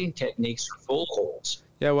radiometric dating techniques are full of holes.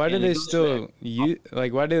 Yeah, why do they still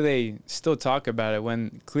why do they still talk about it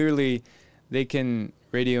when clearly they can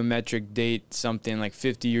radiometric date something like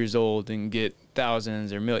 50 years old and get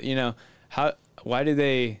thousands or millions? You know, why do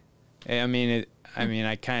they? I mean,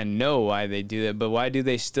 I kind of know why they do that, but why do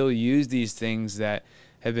they still use these things that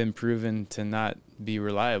have been proven to not be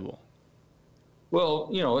reliable? Well,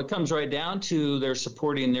 you know, it comes right down to they're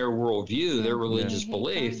supporting their worldview, their religious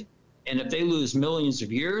belief. And if they lose millions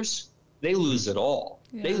of years, they lose it all.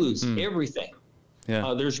 They lose everything.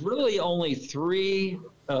 There's really only three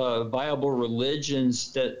viable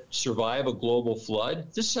religions that survive a global flood.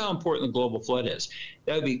 This is how important the global flood is.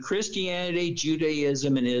 That would be Christianity,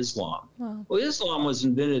 Judaism, and Islam. Wow. Well, Islam was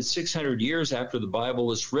invented 600 years after the Bible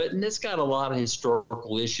was written. It's got a lot of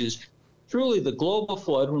historical issues. Truly, the global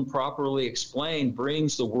flood, when properly explained,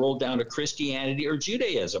 brings the world down to Christianity or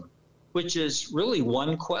Judaism, which is really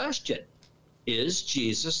one question. Is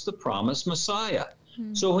Jesus the promised Messiah?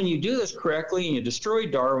 So when you do this correctly and you destroy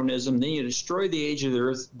Darwinism, then you destroy the age of the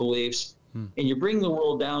earth beliefs, and you bring the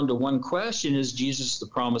world down to one question, is Jesus the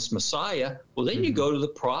promised Messiah? Well, then you go to the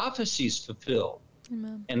prophecies fulfilled.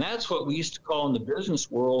 Amen. And that's what we used to call in the business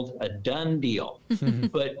world a done deal.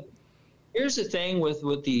 But here's the thing with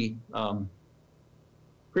the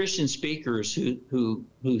Christian speakers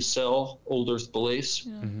who sell old earth beliefs,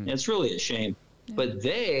 and it's really a shame. But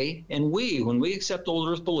they and we, when we accept old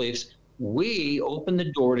earth beliefs, we open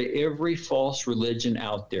the door to every false religion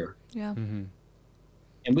out there. And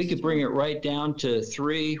we could bring it right down to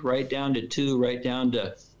 3, right down to 2, right down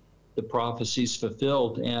to the prophecies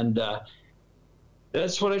fulfilled. And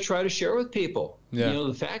that's what I try to share with people. You know,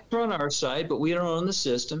 the facts are on our side, but we don't own the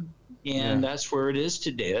system. And that's where it is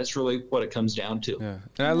today. That's really what it comes down to.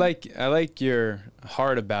 And I like your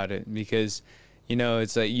heart about it, because you know,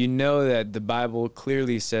 it's like, you know, that the Bible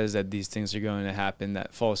clearly says that these things are going to happen,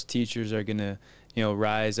 that false teachers are going to, you know,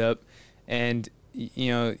 rise up. And,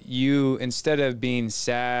 you know, you, instead of being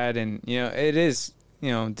sad and, you know, it is,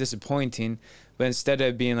 you know, disappointing, but instead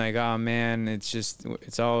of being like, oh man,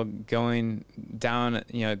 it's all going down,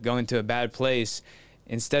 you know, going to a bad place,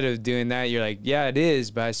 instead of doing that, you're like, yeah, it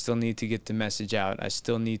is, but I still need to get the message out. I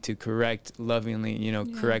still need to correct lovingly, you know,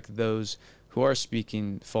 correct those who are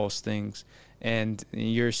speaking false things. And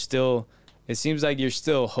you're still, it seems like you're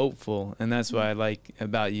still hopeful. And that's what I like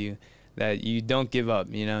about you, that you don't give up.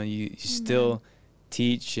 You know, you still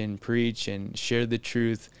teach and preach and share the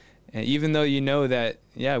truth. And even though you know that,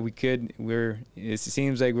 yeah, it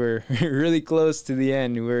seems like we're really close to the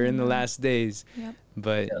end. We're in the last days,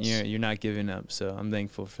 but you're not giving up. So I'm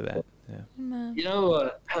thankful for that. You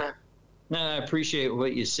know, I appreciate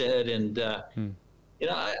what you said. And, you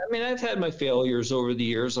know, I mean, I've had my failures over the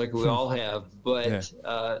years, like we all have, but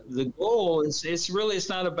the goal is, it's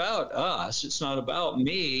not about us. It's not about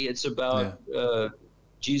me. It's about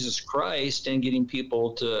Jesus Christ and getting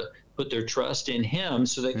people to put their trust in him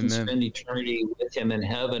so they can spend eternity with him in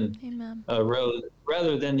heaven,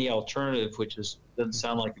 rather than the alternative, which doesn't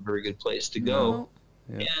sound like a very good place to go.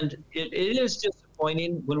 And it is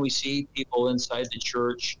disappointing when we see people inside the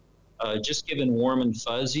church just given warm and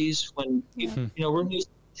fuzzies when you know, we're losing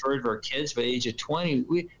the majority of our kids by the age of 20.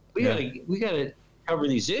 We gotta cover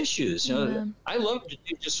these issues. You know, I love to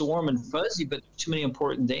do just a warm and fuzzy, but there's too many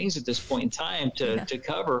important things at this point in time to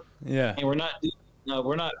cover. And we're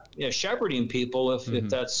not shepherding people if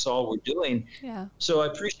that's all we're doing. So I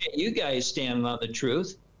appreciate you guys standing on the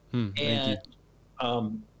truth. And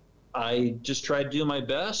I just try to do my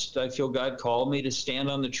best. I feel God called me to stand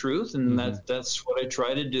on the truth, and that's what I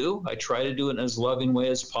try to do. I try to do it in as loving way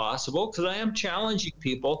as possible, because I am challenging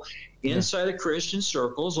people inside of Christian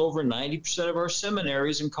circles. Over 90% of our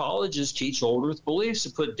seminaries and colleges teach old earth beliefs to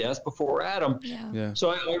put death before Adam.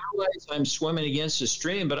 So I realize I'm swimming against the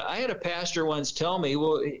stream, but I had a pastor once tell me,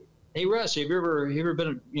 well, hey, Russ, have you ever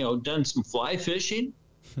been, you know, done some fly fishing?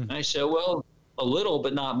 And I said, well, a little,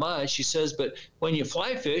 but not much. She says, but when you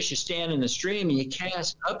fly fish, you stand in the stream and you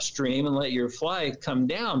cast upstream and let your fly come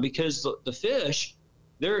down, because the fish,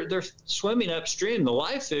 they're swimming upstream. The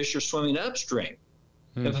live fish are swimming upstream.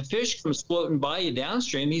 If a fish comes floating by you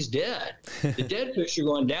downstream, he's dead. The dead fish are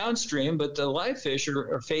going downstream, but the live fish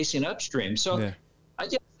are facing upstream. So I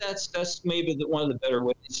guess that's maybe one of the better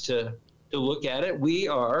ways to look at it. We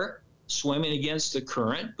are swimming against the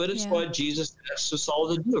current, but it's what Jesus asked us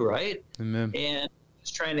all to do, right? And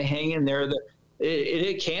just trying to hang in there.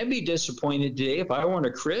 it can be disappointing today. If I weren't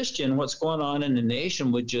a Christian, what's going on in the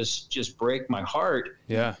nation would just break my heart.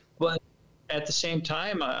 Yeah. But at the same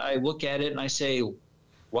time, I look at it and I say,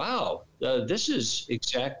 wow, this is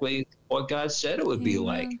exactly what God said it would be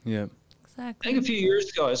like. Yeah. I Exactly. think a few years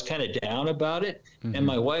ago, I was kind of down about it. And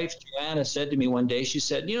my wife, Joanna, said to me one day, she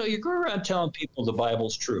said, you go around telling people the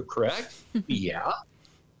Bible's true, correct? Yeah.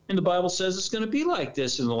 And the Bible says it's going to be like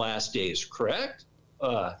this in the last days, correct?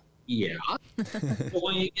 Yeah. But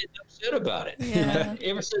when you get upset about it, Yeah.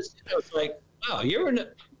 ever since, it's like, wow,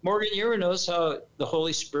 Morgan, you ever notice how the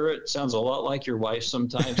Holy Spirit sounds a lot like your wife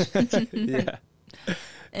sometimes? Yeah.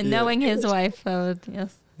 And knowing his wife,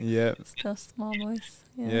 yes, Yeah. still small voice.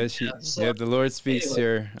 Yeah. The Lord speaks to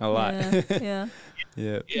her a lot. Yeah.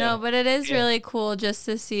 Yeah. No, but it is really cool just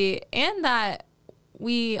to see, and that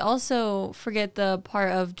we also forget the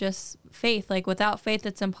part of just faith. Like without faith,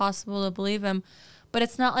 it's impossible to believe him. But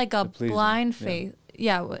it's not like a blind faith.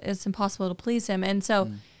 Yeah, it's impossible to please him. And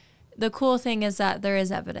so the cool thing is that there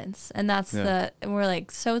is evidence, and that's and we're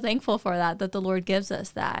like so thankful for that the Lord gives us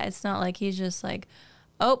that. It's not like he's just like,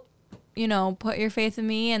 oh, put your faith in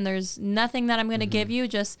me, and there's nothing that I'm going to give you.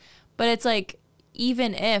 But it's like,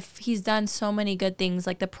 even if he's done so many good things,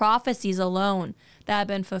 like the prophecies alone that have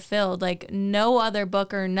been fulfilled, like no other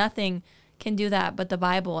book or nothing can do that but the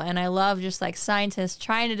Bible. And I love just like scientists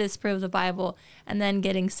trying to disprove the Bible and then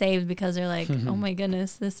getting saved because they're like, oh my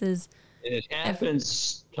goodness, this is... It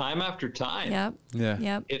happens time after time. Yep. Yeah.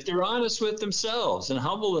 Yep. If they're honest with themselves and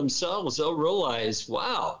humble themselves, they'll realize,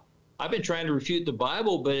 wow, I've been trying to refute the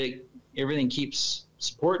Bible, but everything keeps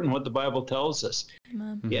supporting what the Bible tells us.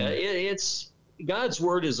 Yeah, it's God's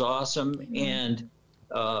word is awesome. And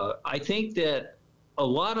I think that a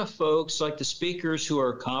lot of folks, like the speakers who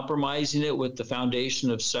are compromising it with the foundation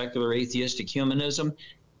of secular atheistic humanism,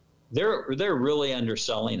 they're really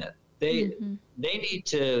underselling it. They need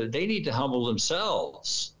to humble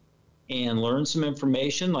themselves and learn some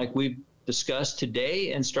information like we've discussed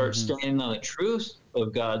today and start standing on the truth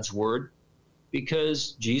of God's word,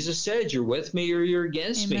 because Jesus said, you're with me or you're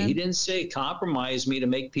against me. He didn't say compromise me to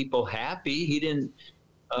make people happy. He didn't.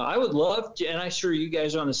 I would love to, and I'm sure you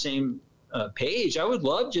guys are on the same page. I would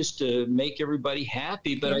love just to make everybody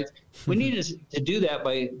happy, but we need to do that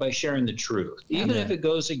by sharing the truth, even if it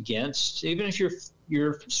goes against, even if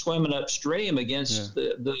you're swimming upstream against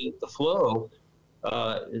the flow.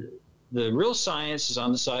 The real science is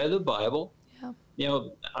on the side of the Bible.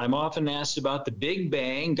 I'm often asked about the Big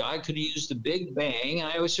Bang. God could have used the Big Bang. And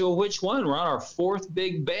I always say, well, which one? We're on our fourth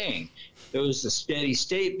Big Bang. There was the steady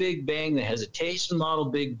state Big Bang, the hesitation model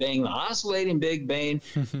Big Bang, the oscillating Big Bang,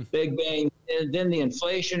 and then the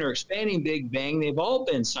inflation or expanding Big Bang. They've all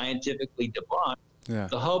been scientifically debunked. Yeah.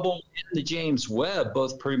 The Hubble and the James Webb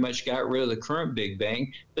both pretty much got rid of the current Big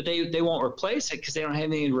Bang, but they won't replace it because they don't have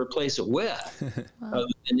anything to replace it with. Other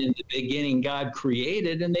than in the beginning, God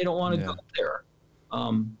created, and they don't want to go there.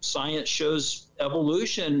 Science shows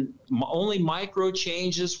evolution, only micro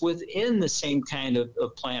changes within the same kind of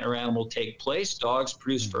plant or animal take place. Dogs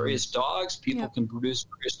produce various dogs. People can produce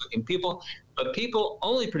various looking people, but people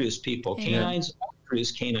only produce people. Canines only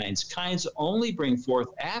produce canines. Kinds only bring forth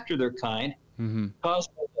after their kind.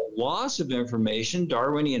 Caused by the loss of information,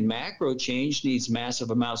 Darwinian macro change needs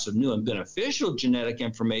massive amounts of new and beneficial genetic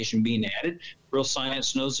information being added. Real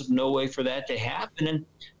science knows of no way for that to happen. And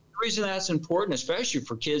the reason that's important, especially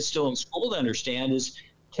for kids still in school to understand, is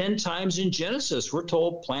 10 times in Genesis, we're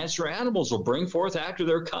told plants or animals will bring forth after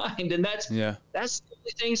their kind. And that's the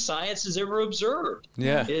only thing science has ever observed,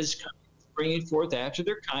 is bringing forth after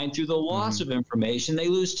their kind through the loss of information. They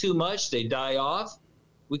lose too much, they die off.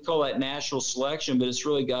 We call that natural selection, but it's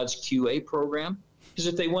really God's QA program. Because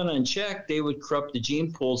if they went unchecked, they would corrupt the gene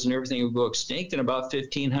pools and everything would go extinct in about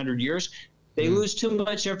 1,500 years. They lose too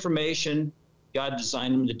much information. God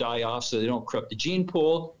designed them to die off so they don't corrupt the gene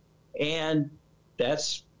pool. And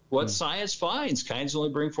that's what science finds. Kinds only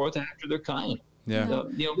bring forth after their kind. We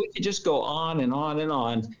could just go on and on and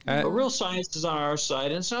on. But real science is on our side,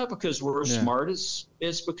 and it's not because we're smart.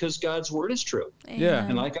 It's because God's word is true.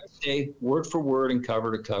 And like I say, word for word and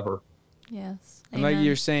cover to cover. Yes. And like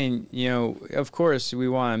you're saying, of course we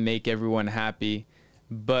want to make everyone happy,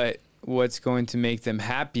 but what's going to make them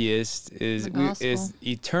happiest is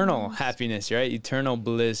eternal happiness, right? Eternal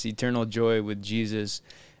bliss, eternal joy with Jesus.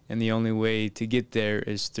 And the only way to get there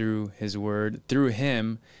is through his word, through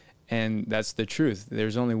him. And that's the truth.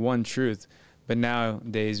 There's only one truth. But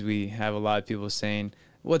nowadays we have a lot of people saying,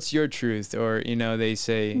 what's your truth? Or, they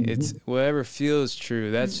say it's whatever feels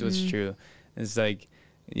true. That's what's true. It's like,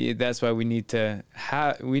 that's why we need to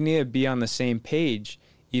be on the same page,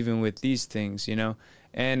 even with these things,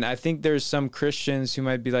 And I think there's some Christians who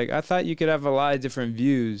might be like, I thought you could have a lot of different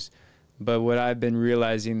views. But what I've been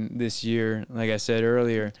realizing this year, like I said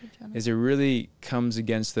earlier, is it really comes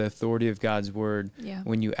against the authority of God's word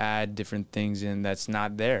when you add different things in that's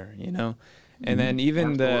not there, you know? And then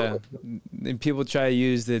even people try to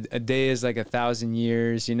use a day is like 1,000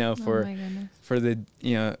 years, you know, for the,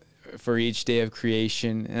 you know, for each day of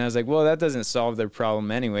creation. And I was like, well, that doesn't solve their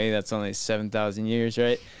problem anyway. That's only 7,000 years,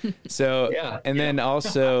 right? So, then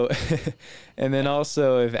also,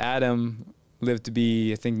 if Adam lived to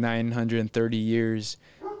be, I think, 930 years,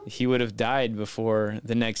 he would have died before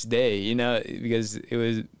the next day, you know, because it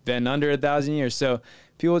was been under 1,000 years. So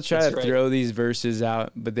people try to throw these verses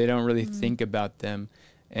out, but they don't really think about them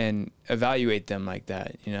and evaluate them like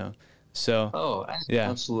that, you know. So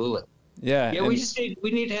absolutely. Yeah.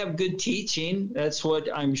 We need to have good teaching. That's what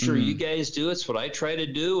I'm sure you guys do. It's what I try to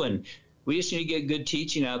do, and we just need to get good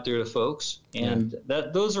teaching out there to folks. And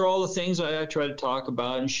those are all the things I try to talk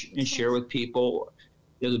about and share with people.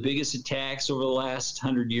 You know, the biggest attacks over the last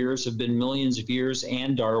 100 years have been millions of years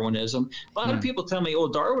and Darwinism. A lot of people tell me, oh,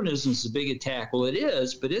 Darwinism is a big attack. Well, it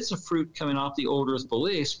is, but it's a fruit coming off the old earth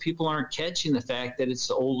beliefs. People aren't catching the fact that it's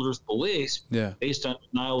the old earth beliefs based on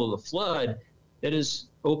denial of the flood that has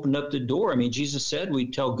opened up the door. I mean, Jesus said we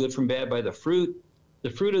tell good from bad by the fruit. The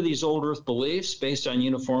fruit of these old earth beliefs based on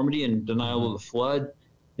uniformity and denial of the flood,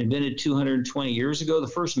 invented 220 years ago. The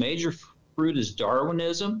first major fruit is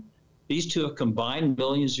Darwinism. These two have combined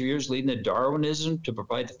millions of years, leading to Darwinism to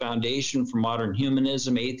provide the foundation for modern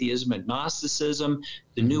humanism, atheism, agnosticism,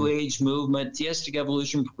 the New Age movement, theistic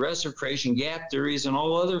evolution, progressive creation, gap theories, and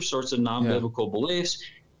all other sorts of non-biblical beliefs.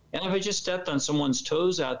 And if I just stepped on someone's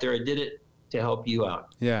toes out there, I did it to help you out.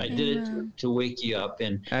 I did it to wake you up.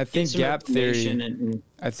 And I think gap theory,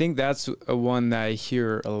 I think that's a one that I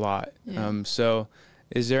hear a lot. So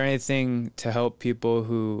is there anything to help people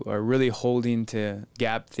who are really holding to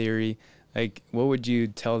gap theory? Like, what would you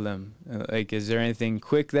tell them? Like, is there anything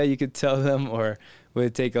quick that you could tell them, or would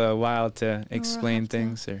it take a while to explain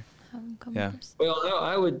things? Or Well,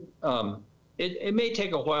 I would, it may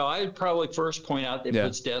take a while. I would probably first point out that it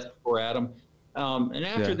puts death before Adam. And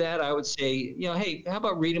after that, I would say, you know, hey, how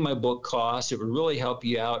about reading my book, Cost? It would really help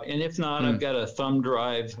you out. And if not, I've got a thumb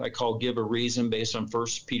drive I call Give a Reason, based on 1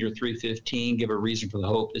 Peter 3:15, give a reason for the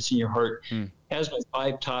hope that's in your heart. Has my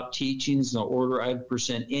 5 top teachings in the order I would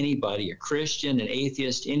present anybody, a Christian, an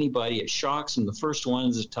atheist, anybody. It shocks them. The first one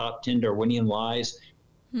is the top 10 Darwinian lies.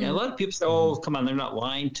 And a lot of people say, oh, come on, they're not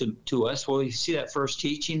lying to us. Well, you see that first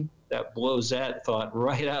teaching? That blows that thought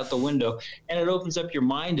right out the window, and it opens up your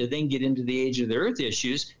mind to then get into the age of the earth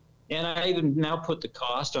issues. And I even now put the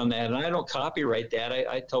cost on that, and I don't copyright that.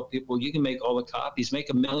 I tell people, you can make all the copies, make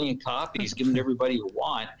 1 million copies, give them to everybody you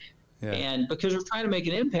want. And because we're trying to make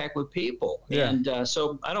an impact with people. And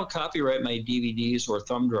so I don't copyright my DVDs or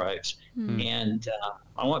thumb drives. And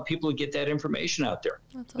I want people to get that information out there.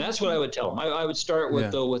 That's what I would tell them. I would start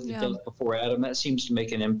with, though, with the death before Adam. That seems to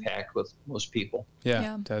make an impact with most people.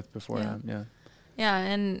 Death before Adam, Yeah,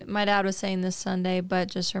 and my dad was saying this Sunday, but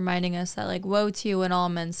just reminding us that, like, woe to you when all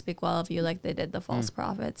men speak well of you like they did the false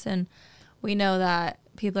prophets. And we know that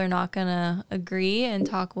people are not going to agree and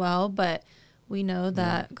talk well, but we know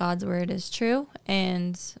that God's word is true,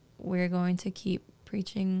 and we're going to keep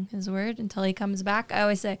preaching his word until he comes back. I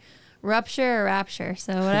always say rupture or rapture,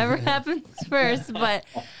 so whatever happens first. But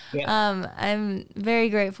I'm very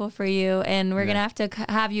grateful for you, and we're going to have to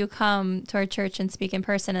have you come to our church and speak in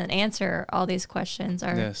person and answer all these questions.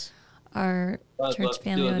 Our church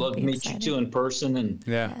family would love be to meet excited. you two in person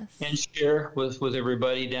and share with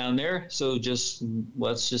everybody down there. So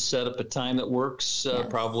let's just set up a time that works,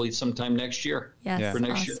 probably sometime next year. Yes, for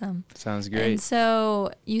next awesome. year. Sounds great. And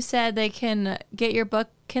so you said they can get your book.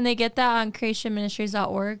 Can they get that on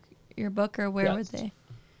creationministries.org, your book, or where would they?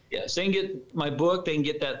 Yes, they can get my book. They can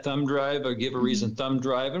get that thumb drive, or Give a Reason thumb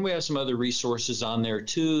drive. And we have some other resources on there,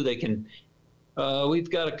 too. They can. We've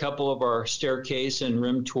got a couple of our staircase and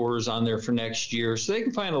rim tours on there for next year, so they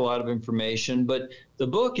can find a lot of information. But the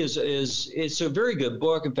book it's a very good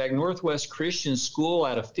book. In fact, Northwest Christian School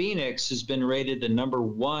out of Phoenix has been rated the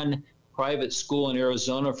 #1 private school in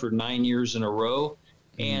Arizona for 9 years in a row.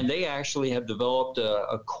 And they actually have developed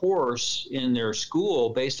a course in their school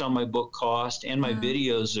based on my book, Cost, and my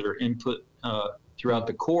videos that are input throughout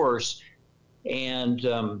the course.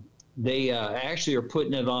 And they actually are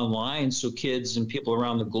putting it online so kids and people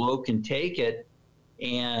around the globe can take it.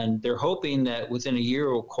 And they're hoping that within a year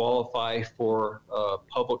it will qualify for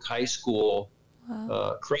public high school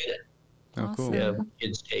credit. Oh, cool.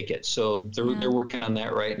 Kids take it. So they're working on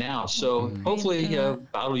that right now. So hopefully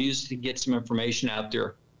I'll use it to get some information out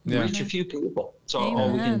there reach a few people. That's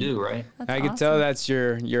all we can do, right? That's I can tell that's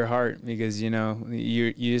your heart, because, you know,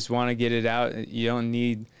 you just want to get it out. You don't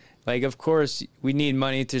need, like, of course we need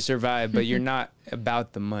money to survive, but you're not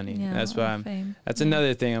about the money. That's why that's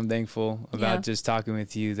another thing I'm thankful about just talking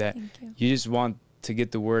with you, that you just want to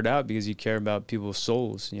get the word out because you care about people's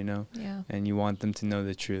souls, you know, and you want them to know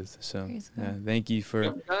the truth. So thank you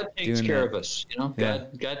for God takes care of us, you know.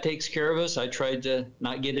 God takes care of us. I tried to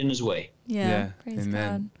not get in his way. Praise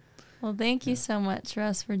God. Well, thank you so much,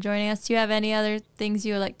 Russ, for joining us. Do you have any other things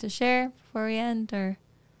you would like to share before we end, or?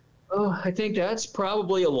 Oh, I think that's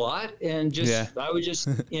probably a lot. And just I would just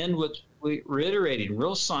end with reiterating,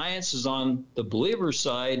 real science is on the believer's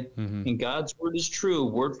side, and God's word is true,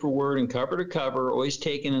 word for word and cover to cover, always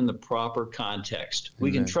taken in the proper context.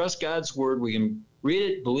 We can trust God's word. We can read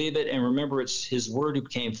it, believe it, and remember it's his word who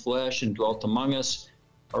became flesh and dwelt among us,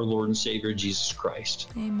 our Lord and Savior, Jesus Christ.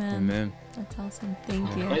 Amen. That's awesome.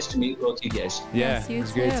 Thank you. Nice to meet both you guys. Yeah, it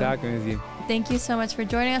was great talking with you. Thank you so much for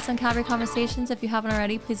joining us on Calvary Conversations. If you haven't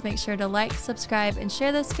already, please make sure to like, subscribe, and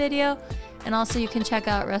share this video. And also you can check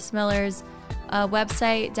out Russ Miller's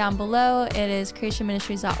website down below. It is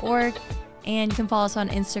creationministries.org. And you can follow us on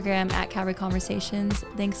Instagram at Calvary Conversations.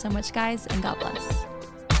 Thanks so much, guys, and God bless.